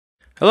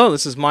Hello,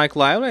 this is Mike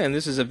Lively, and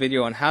this is a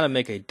video on how to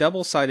make a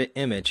double-sided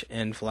image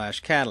in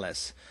Flash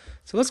Catalyst.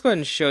 So let's go ahead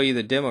and show you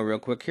the demo real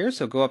quick here.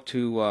 So go up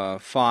to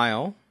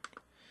File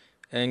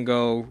and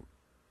go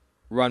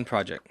Run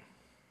Project.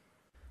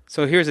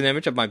 So here's an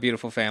image of my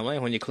beautiful family.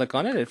 When you click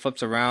on it, it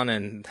flips around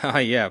and,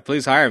 yeah,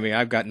 please hire me.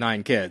 I've got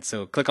 9 kids.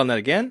 So click on that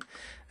again,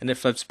 and it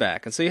flips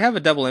back. And so you have a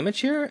double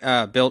image here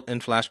built in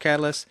Flash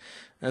Catalyst.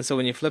 And so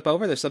when you flip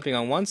over, there's something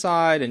on one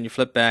side, and you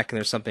flip back, and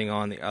there's something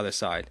on the other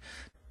side.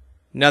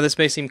 Now this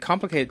may seem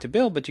complicated to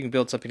build, but you can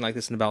build something like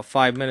this in about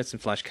 5 minutes in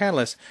Flash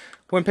Catalyst.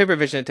 Where in Paper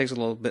Vision it takes a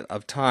little bit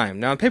of time.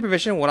 Now in Paper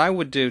Vision, what I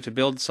would do to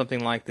build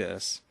something like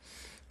this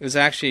is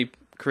actually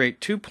create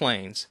 2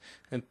 planes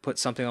and put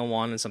something on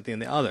one and something on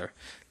the other.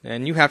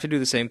 And you have to do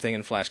the same thing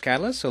in Flash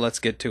Catalyst, so let's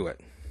get to it.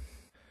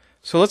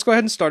 So let's go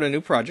ahead and start a new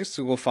project.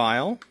 So we'll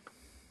File,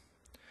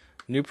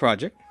 New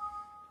Project,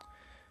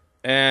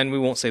 and we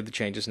won't save the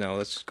changes, no,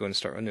 let's just go ahead and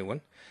start a new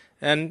one.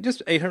 And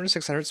just 800,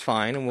 600 is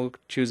fine, and we'll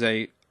choose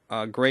a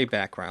gray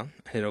background,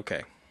 hit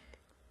OK.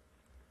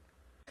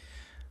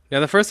 Now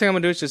the first thing I'm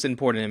going to do is just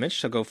import an image,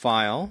 so go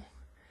File,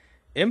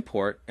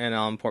 Import, and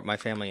I'll import my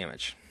family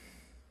image.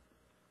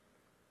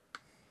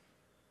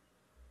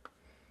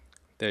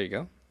 There you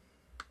go.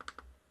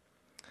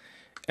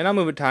 And I'll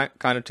move it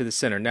kind of to the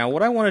center. Now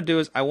what I want to do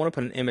is I want to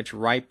put an image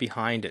right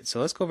behind it. So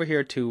let's go over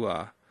here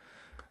to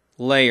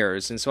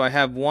Layers, and so I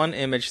have one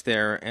image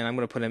there, and I'm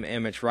going to put an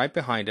image right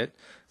behind it.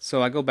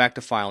 So I go back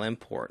to File,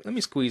 Import. Let me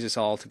squeeze this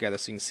all together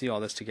so you can see all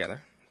this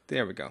together.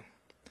 There we go.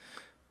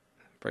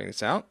 Bring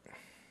this out.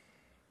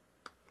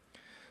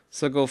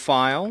 So go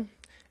File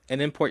and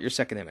import your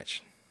second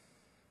image.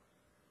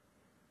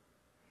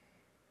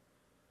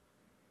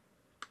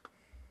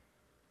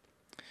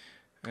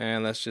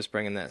 And let's just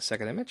bring in that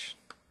second image.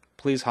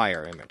 Please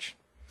hire image.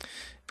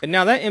 And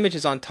now that image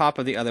is on top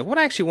of the other. What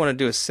I actually want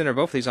to do is center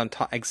both of these on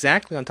top,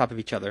 exactly on top of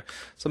each other.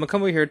 So I'm going to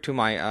come over here to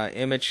my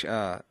image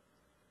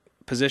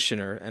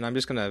positioner, and I'm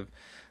just going to,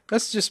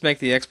 let's just make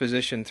the X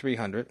position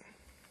 300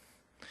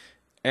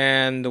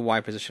 and the Y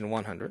position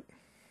 100.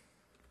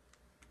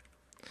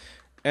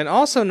 And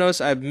also notice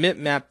I've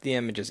mapped the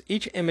images.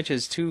 Each image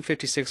is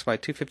 256 by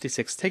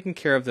 256, taking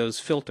care of those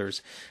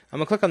filters. I'm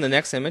going to click on the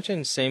next image,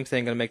 and same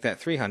thing, going to make that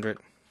 300.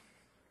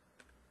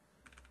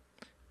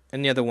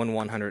 And the other one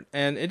 100.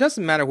 And it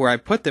doesn't matter where I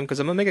put them because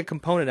I'm going to make a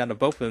component out of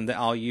both of them that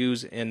I'll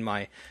use in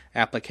my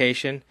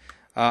application.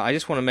 I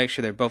just want to make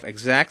sure they're both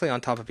exactly on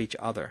top of each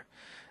other.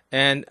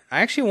 And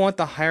I actually want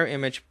the higher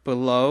image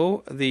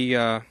below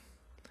the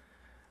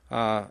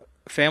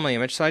family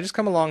image. So I just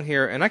come along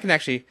here, and I can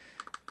actually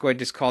go ahead and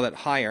just call that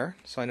higher.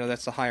 So I know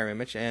that's the higher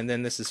image. And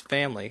then this is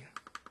family.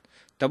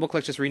 Double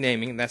click, just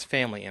renaming, and that's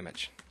family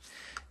image.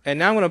 And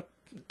now I'm going to,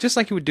 just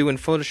like you would do in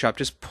Photoshop,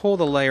 just pull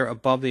the layer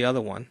above the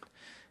other one.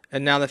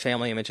 And now the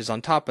family image is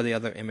on top of the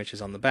other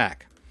images on the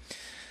back.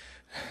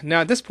 Now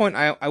at this point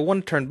I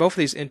want to turn both of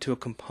these into a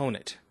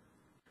component.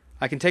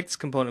 I can take this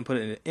component and put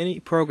it in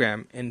any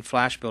program in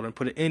Flash Builder and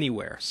put it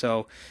anywhere.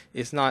 So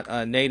it's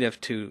not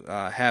native to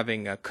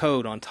having a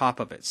code on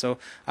top of it. So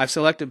I've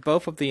selected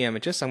both of the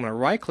images. So I'm going to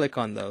right click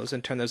on those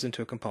and turn those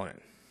into a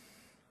component.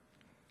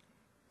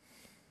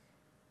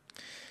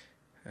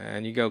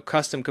 And you go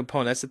Custom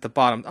Component, that's at the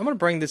bottom. I'm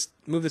going to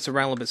move this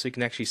around a little bit so you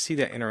can actually see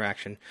that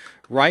interaction.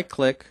 Right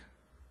click,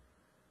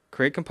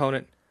 Create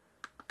Component,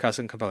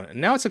 Custom Component. And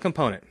now it's a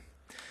component.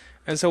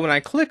 And so when I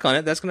click on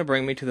it, that's going to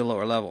bring me to the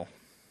lower level.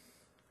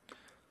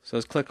 So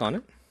let's click on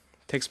it.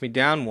 Takes me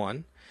down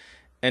one.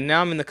 And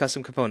now I'm in the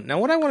Custom Component. Now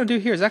what I want to do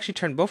here is actually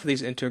turn both of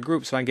these into a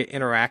group so I can get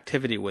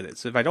interactivity with it.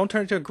 So if I don't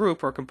turn it into a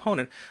group or a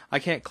component, I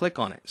can't click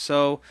on it.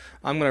 So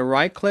I'm going to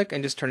right click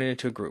and just turn it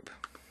into a group.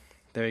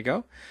 There you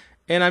go.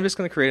 And I'm just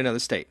going to create another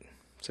state.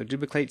 So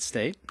duplicate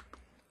state.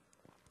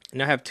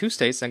 Now I have 2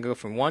 states. I can go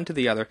from one to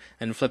the other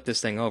and flip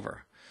this thing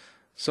over.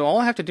 So all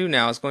I have to do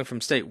now is going from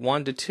state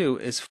 1 to 2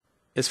 is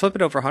flip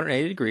it over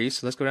 180 degrees.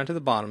 So let's go down to the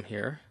bottom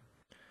here.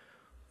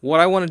 What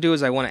I want to do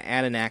is I want to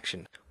add an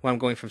action. Well, I'm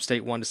going from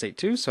state 1 to state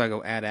 2, so I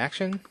go Add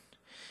Action.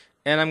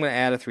 And I'm going to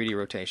add a 3D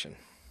rotation.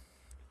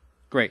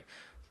 Great.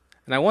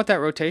 And I want that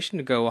rotation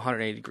to go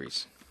 180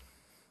 degrees.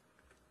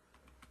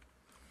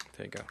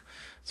 There you go.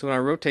 So when I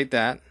rotate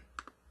that,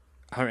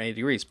 180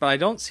 degrees. But I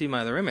don't see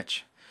my other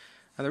image.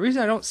 And the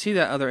reason I don't see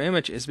that other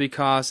image is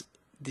because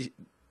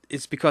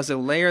it's because the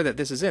layer that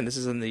this is in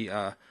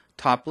the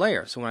top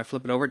layer. So when I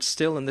flip it over, it's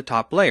still in the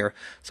top layer.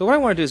 So what I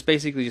want to do is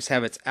basically just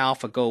have its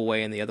alpha go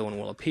away and the other one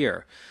will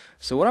appear.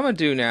 So what I'm going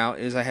to do now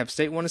is I have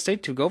state 1 and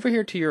state 2. Go over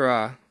here to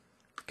your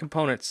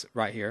components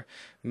right here.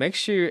 Make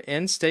sure you're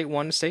in state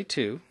 1 and state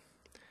 2.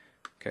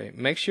 Okay.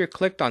 Make sure you're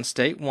clicked on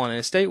state 1. And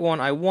in state 1,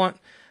 I want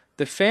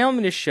the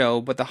family to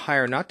show, but the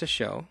higher not to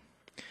show.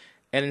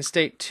 And in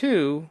state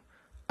 2,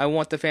 I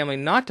want the family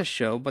not to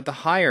show, but the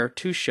higher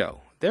to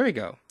show. There we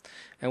go.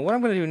 And what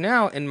I'm going to do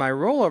now, in my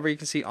rollover, you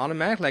can see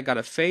automatically I got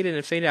a fade in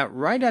and fade out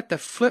right at the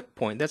flip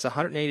point. That's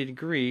 180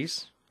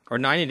 degrees, or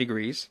 90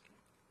 degrees.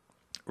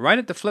 Right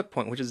at the flip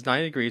point, which is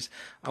 90 degrees,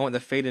 I want the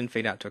fade in and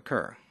fade out to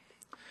occur.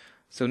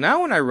 So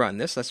now when I run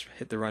this, let's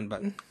hit the run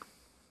button.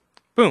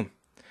 Boom.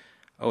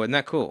 Oh, isn't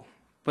that cool?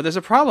 But there's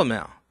a problem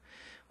now.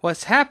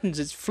 What's happened is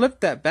it's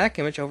flipped that back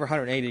image over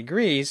 180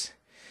 degrees,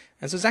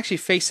 and so it's actually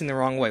facing the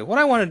wrong way. What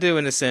I want to do,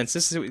 in a sense,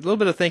 this is a little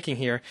bit of thinking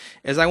here,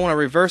 is I want to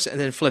reverse it and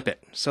then flip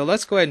it. So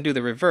let's go ahead and do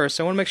the reverse.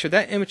 So I want to make sure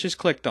that image is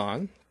clicked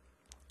on.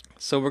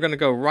 So we're going to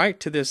go right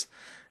to this,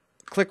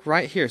 click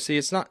right here. See,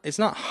 it's not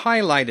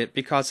highlighted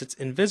because it's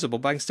invisible,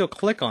 but I can still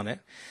click on it.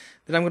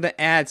 Then I'm going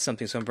to add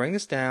something. So I'm bring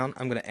this down.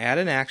 I'm going to add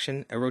an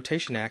action, a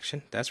rotation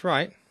action. That's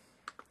right.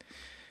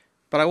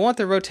 But I want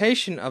the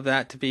rotation of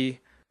that to be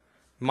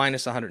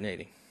minus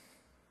 180.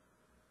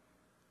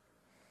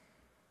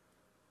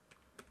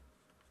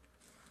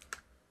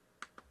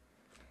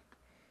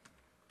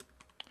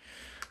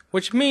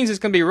 Which means it's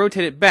going to be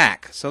rotated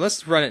back. So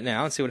let's run it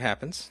now and see what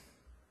happens.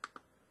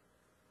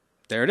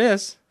 There it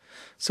is.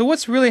 So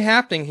what's really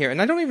happening here,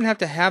 and I don't even have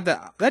to have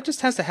that, that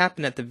just has to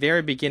happen at the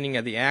very beginning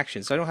of the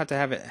action, so I don't have to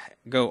have it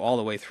go all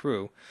the way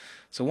through.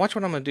 So watch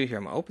what I'm going to do here.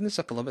 I'm going to open this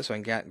up a little bit so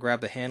I can grab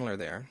the handler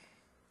there.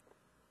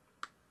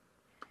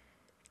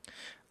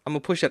 I'm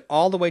going to push it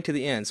all the way to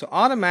the end. So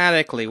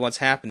automatically what's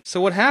happened,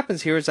 so what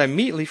happens here is I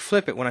immediately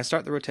flip it when I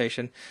start the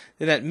rotation.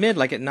 Then at mid,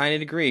 like at 90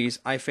 degrees,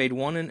 I fade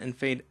one in and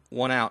fade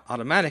one out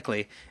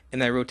automatically,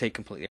 and I rotate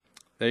completely.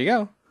 There you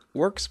go.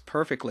 Works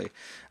perfectly.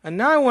 And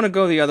now I want to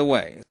go the other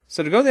way.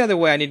 So to go the other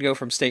way, I need to go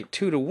from state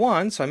 2 to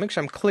 1, so I make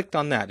sure I'm clicked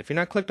on that. If you're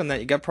not clicked on that,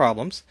 you got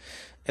problems.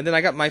 And then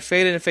I got my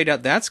fade in and fade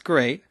out. That's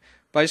great,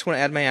 but I just want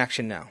to add my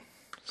action now.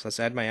 So let's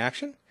add my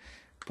action.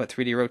 Put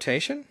 3D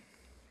rotation.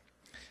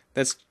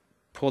 Let's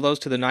pull those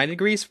to the 90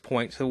 degrees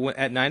point. So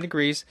at 9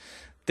 degrees,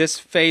 this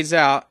fades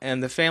out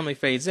and the family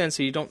fades in,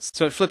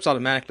 so it flips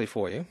automatically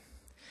for you.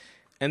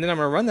 And then I'm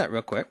going to run that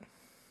real quick.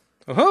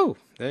 Oh,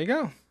 there you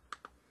go.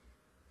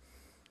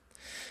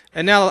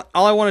 And now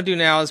all I want to do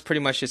now is pretty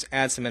much just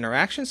add some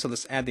interaction. So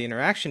let's add the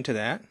interaction to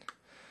that.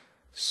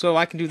 So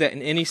I can do that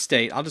in any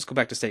state. I'll just go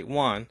back to state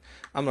 1.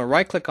 I'm going to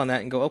right click on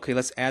that and go, okay,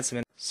 let's add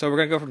some. So we're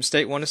going to go from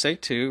state 1 to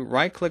state 2.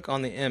 Right click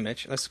on the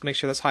image. Let's make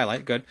sure that's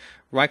highlighted. Good.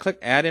 Right click,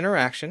 add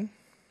interaction.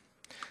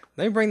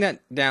 Let me bring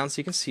that down so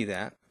you can see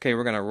that. Okay,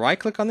 we're going to right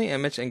click on the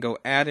image and go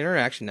add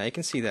interaction. Now you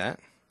can see that.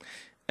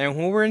 And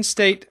when we're in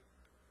state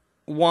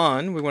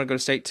 1, we want to go to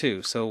state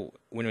 2. So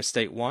when we're in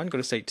state 1, go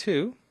to state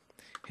 2.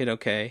 Hit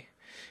OK.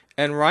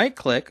 And right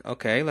click,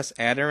 okay, let's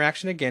add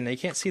interaction again. Now you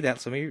can't see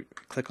that, so let me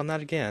click on that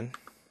again.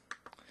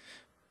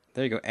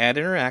 There you go, add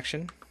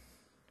interaction.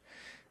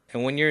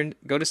 And when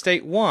go to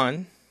state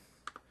 1,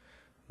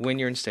 when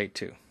you're in state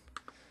 2.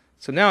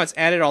 So now it's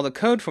added all the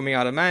code for me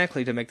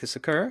automatically to make this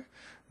occur.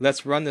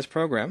 Let's run this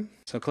program.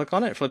 So click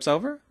on it, it flips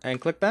over,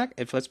 and click back,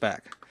 it flips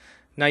back.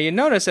 Now you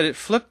notice that it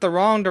flipped the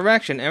wrong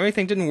direction.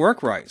 Everything didn't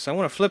work right. So I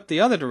want to flip the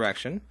other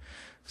direction.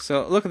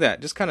 So look at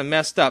that, just kind of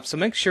messed up. So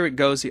make sure it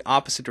goes the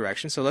opposite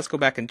direction. So let's go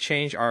back and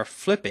change our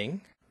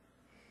flipping.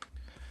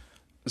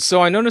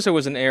 So I noticed there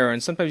was an error,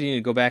 and sometimes you need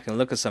to go back and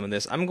look at some of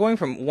this. I'm going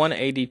from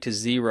 180 to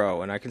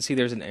 0, and I can see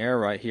there's an error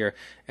right here.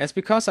 And it's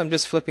because I'm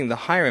just flipping the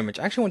higher image.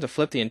 I actually want to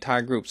flip the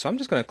entire group. So I'm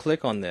just going to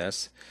click on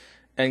this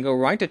and go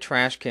right to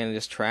trash can and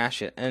just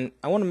trash it. And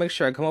I want to make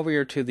sure I come over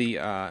here to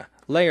the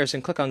layers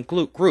and click on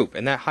group,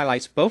 and that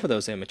highlights both of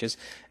those images.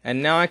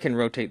 And now I can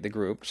rotate the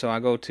group. So I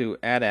go to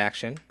add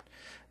action.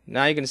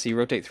 Now you're going to see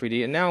rotate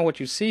 3D, and now what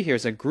you see here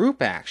is a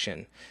group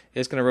action.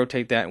 It's going to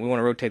rotate that, and we want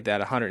to rotate that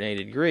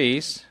 180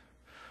 degrees,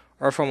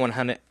 or from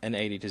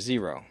 180 to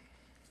 0.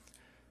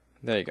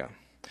 There you go.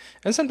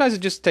 And sometimes it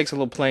just takes a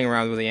little playing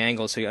around with the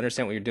angles so you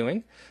understand what you're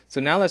doing.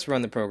 So now let's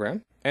run the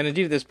program. And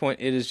indeed at this point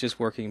it is just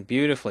working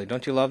beautifully.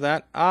 Don't you love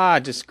that? Ah,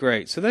 just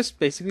great. So that's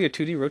basically a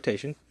 2D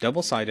rotation,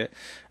 double-sided.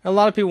 A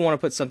lot of people want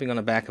to put something on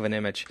the back of an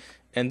image,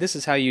 and this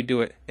is how you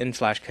do it in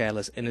Flash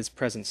Catalyst in its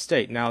present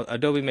state. Now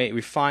Adobe may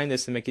refine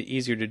this and make it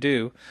easier to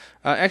do.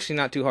 Actually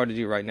not too hard to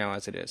do right now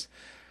as it is.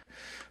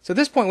 So at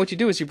this point what you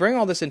do is you bring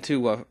all this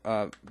into,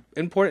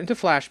 import it into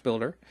Flash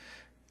Builder.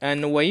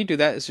 And the way you do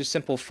that is just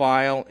simple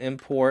File,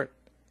 Import,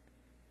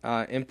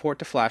 Import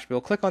to Flash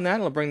Builder. Click on that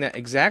and it'll bring that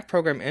exact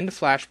program into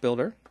Flash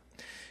Builder.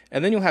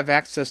 And then you'll have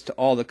access to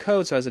all the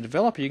code, so as a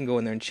developer you can go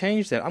in there and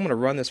change that. I'm going to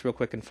run this real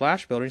quick in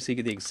Flash Builder so you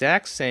get the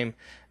exact same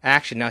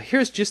action. Now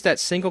here's just that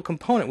single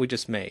component we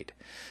just made.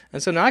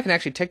 And so now I can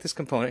actually take this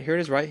component, here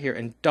it is right here,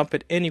 and dump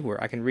it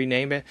anywhere. I can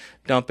rename it,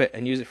 dump it,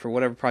 and use it for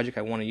whatever project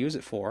I want to use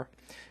it for.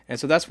 And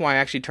so that's why I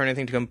actually turn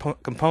anything to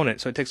component.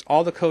 So it takes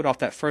all the code off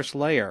that first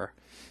layer,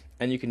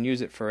 and you can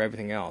use it for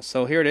everything else.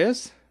 So here it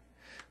is.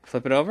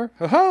 Flip it over.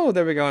 Oh,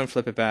 there we go, and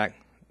flip it back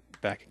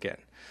again.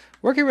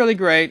 Working really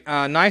great,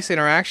 nice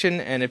interaction,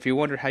 and if you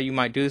wondered how you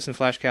might do this in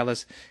Flash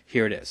Catalyst,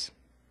 here it is.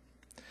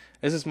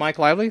 This is Mike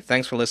Lively.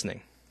 Thanks for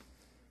listening.